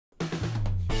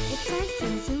our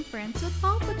Tsum Tsum friends with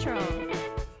PAW Patrol.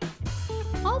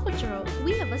 PAW Patrol,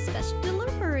 we have a special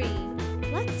delivery.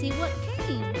 Let's see what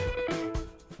came.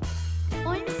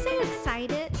 Oh, I'm so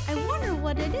excited. I wonder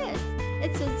what it is.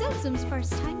 It's a Tsum Tsum's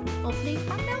first time opening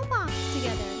our mailbox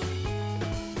together.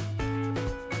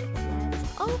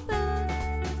 Let's open.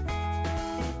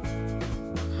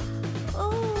 Oh,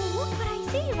 look what I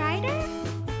see, Ryder.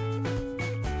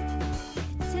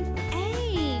 It's an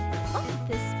egg. Look at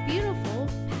this beautiful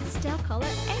pastel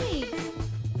color eggs.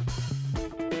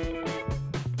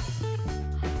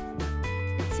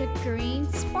 It's a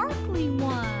green sparkly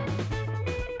one.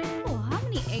 Oh, how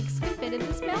many eggs can fit in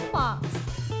this mailbox?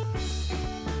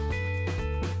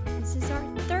 This is our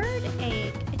third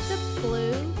egg. It's a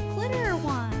blue glitter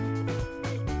one.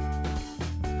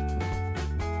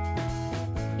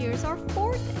 Here's our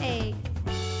fourth egg.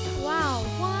 Wow,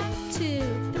 1,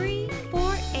 2, 3,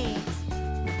 4 eggs.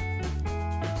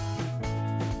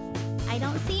 I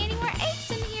don't see any more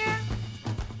eggs in here.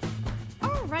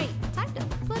 Alright, time to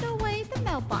put away the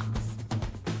mailbox.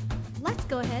 Let's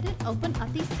go ahead and open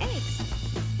up these eggs.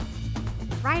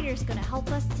 Ryder's gonna help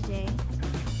us today.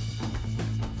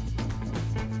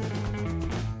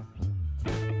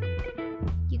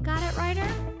 You got it, Ryder?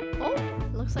 Oh,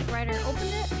 looks like Ryder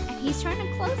opened it and he's trying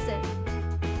to close it.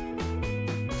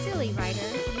 Silly Ryder,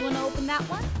 you wanna open that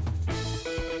one?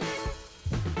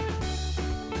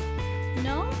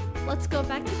 No? Let's go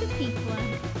back to the pink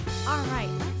one. Alright,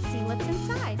 let's see what's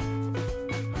inside.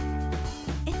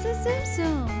 It's a Tsum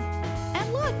Tsum.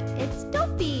 And look, it's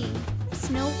Dopey,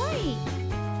 Snow White.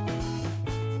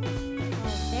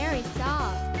 Oh, very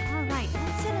soft. Alright,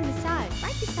 let's set him aside,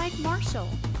 right beside Marshall.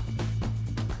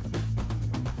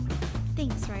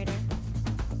 Thanks, Ryder.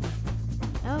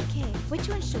 Okay, which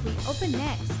one should we open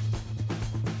next?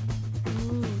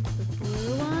 Ooh, the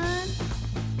blue one.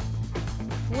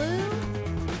 Blue?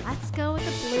 Let's go with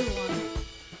the blue one.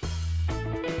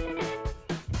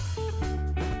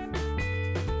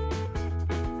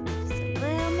 Just a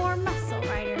little more muscle,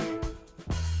 Ryder.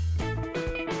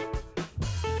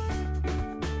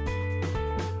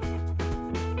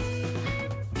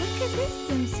 Look at this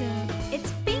Tsum Tsum.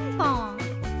 It's Bing Bong.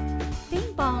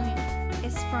 Bing Bong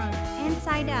is from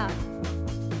inside out.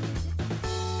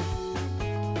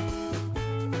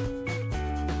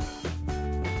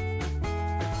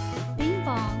 Bing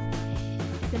Bong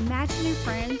is imaginary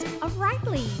friend of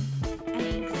Riley, and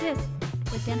it exists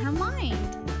within her mind.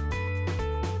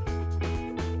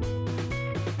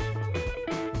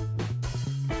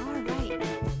 Alright,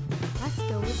 let's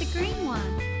go with the green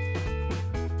one.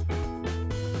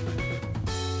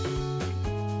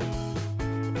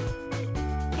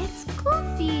 It's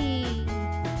Goofy!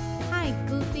 Hi,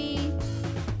 Goofy!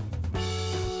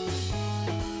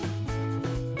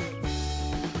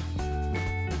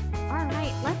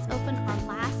 Alright, let's open our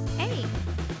last egg.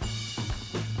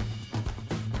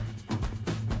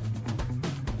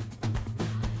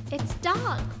 It's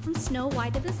Dog from Snow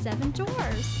White of the Seven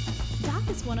Dwarfs. Dog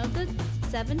is one of the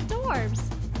 7 dwarfs.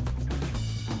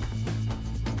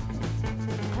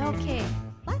 Okay,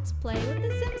 let's play with the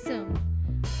Tsum Tsum.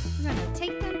 We're gonna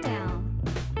take them down.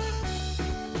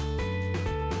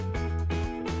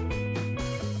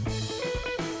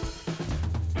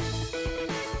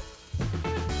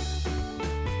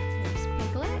 Here's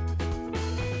Piglet.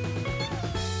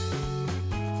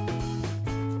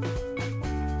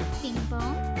 Bing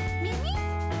Bong. Mimi.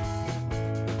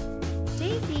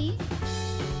 Daisy.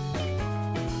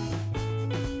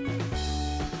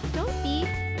 Dopey.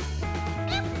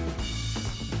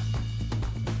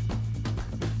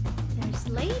 There's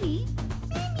Lady.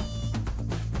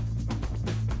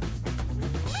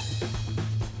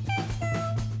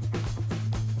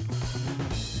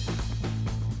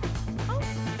 Oh.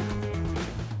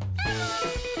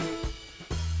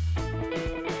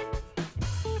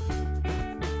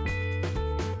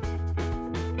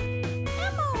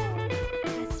 Elmo.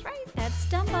 That's right, that's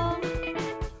Dumbo.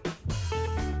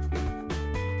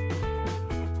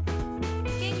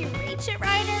 Can you reach it,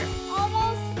 Ryder?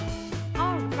 Almost?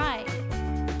 Alright.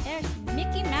 There's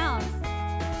Mickey Mouse.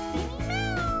 Minnie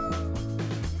Mouse.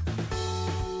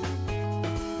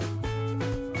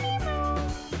 Minnie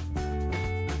Mouse.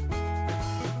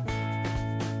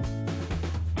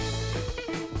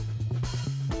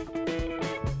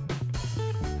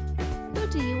 Who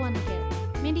do you want to get?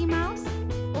 Minnie Mouse?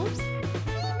 Oops.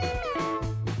 Minnie Mouse.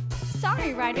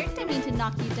 Sorry, Ryder. Didn't mean to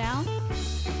knock you down.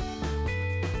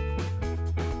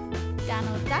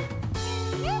 Donald Duck.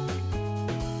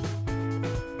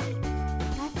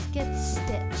 Let's get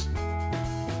Stitch.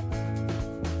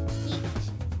 Stitch.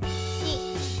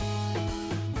 Stitch.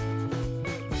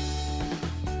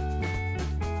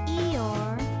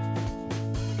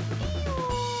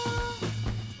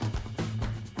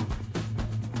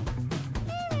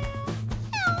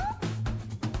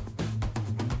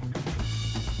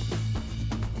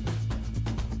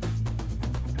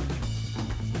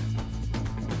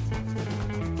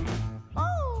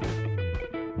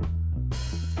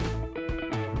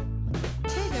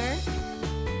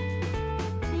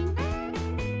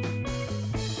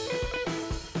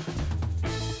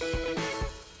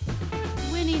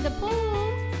 the Pooh.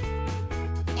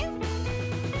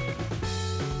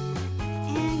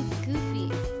 And Goofy.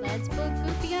 Let's put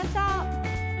Goofy on top.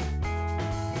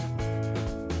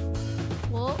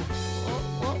 Whoa, whoa,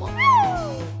 whoa,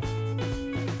 whoa.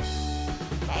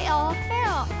 Fail,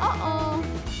 fail. Uh-oh.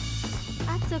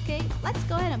 That's okay. Let's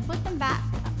go ahead and put them back.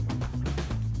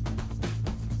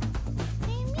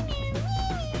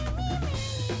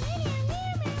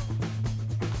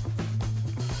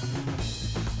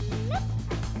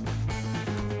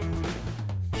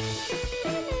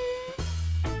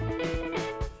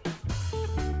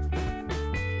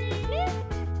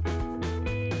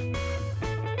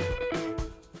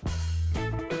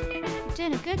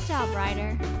 Doing a good job,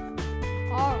 Ryder.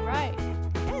 Alright.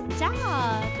 Good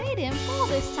job. They didn't fall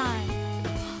this time.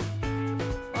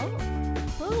 Oh,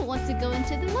 Pooh wants to go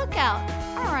into the lookout.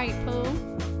 Alright, Pooh.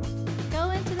 Go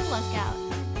into the lookout.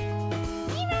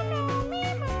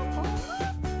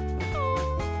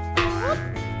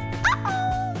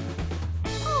 Uh-oh!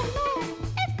 Oh no!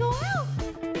 It go out!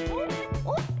 Oh,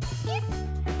 oh, yeah.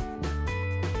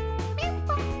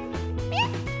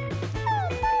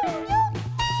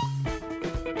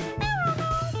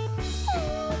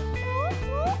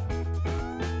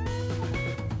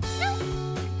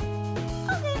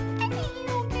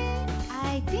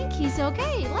 He's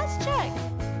okay. Let's check.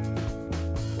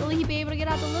 Will he be able to get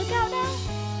out the lookout now?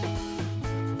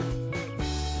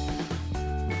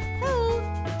 Pooh,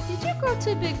 did you grow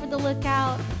too big for the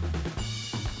lookout?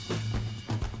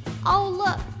 Oh,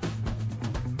 look.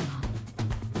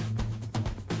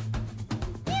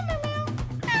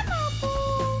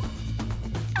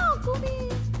 Oh, Goofy.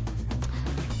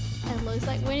 It looks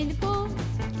like Winnie the Pooh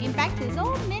came back to his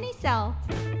old mini self.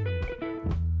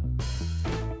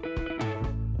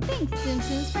 Thanks, Tsum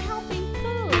Tsums, for helping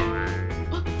Pooh.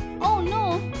 Oh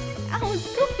no! Now it's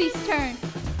Goofy's turn.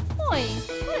 Boy,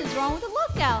 what is wrong with the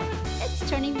lookout? It's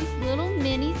turning these little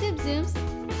mini Tsum Tsums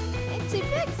into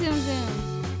big Tsum Tsums.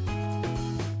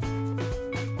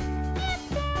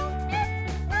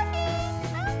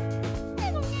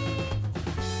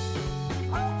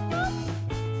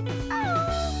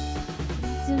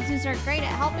 Tsum Tsums are great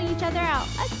at helping each other out.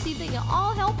 Let's see if they can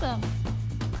all help him.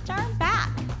 Turn back.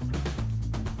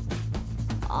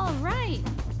 All right.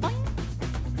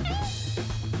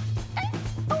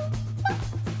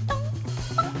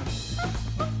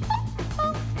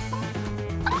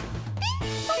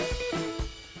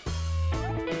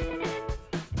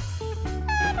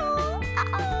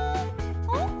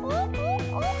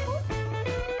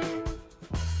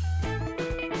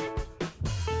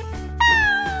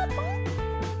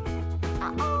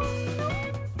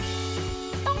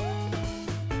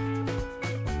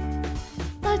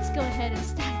 Let's go ahead and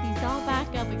stack these all back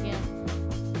up again.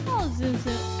 Oh, Tsum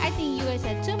Tsum, I think you guys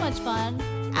had too much fun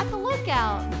at the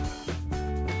lookout.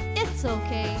 It's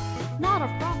okay, not a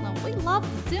problem. We love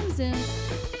the Tsum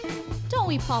Tsums. Don't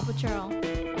we, PAW Patrol?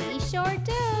 We sure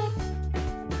do.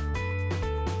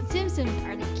 Tsum Tsums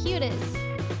are the cutest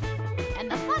and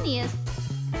the funniest,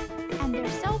 and they're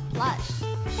so plush.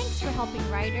 Thanks for helping,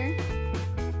 Ryder.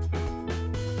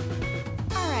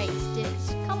 Alright,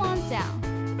 Stitch, come on down.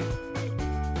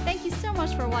 Thank you so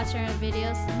much for watching our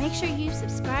videos. Make sure you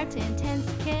subscribe to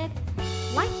Intense Kid,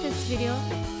 like this video,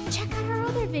 check out our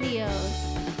other videos.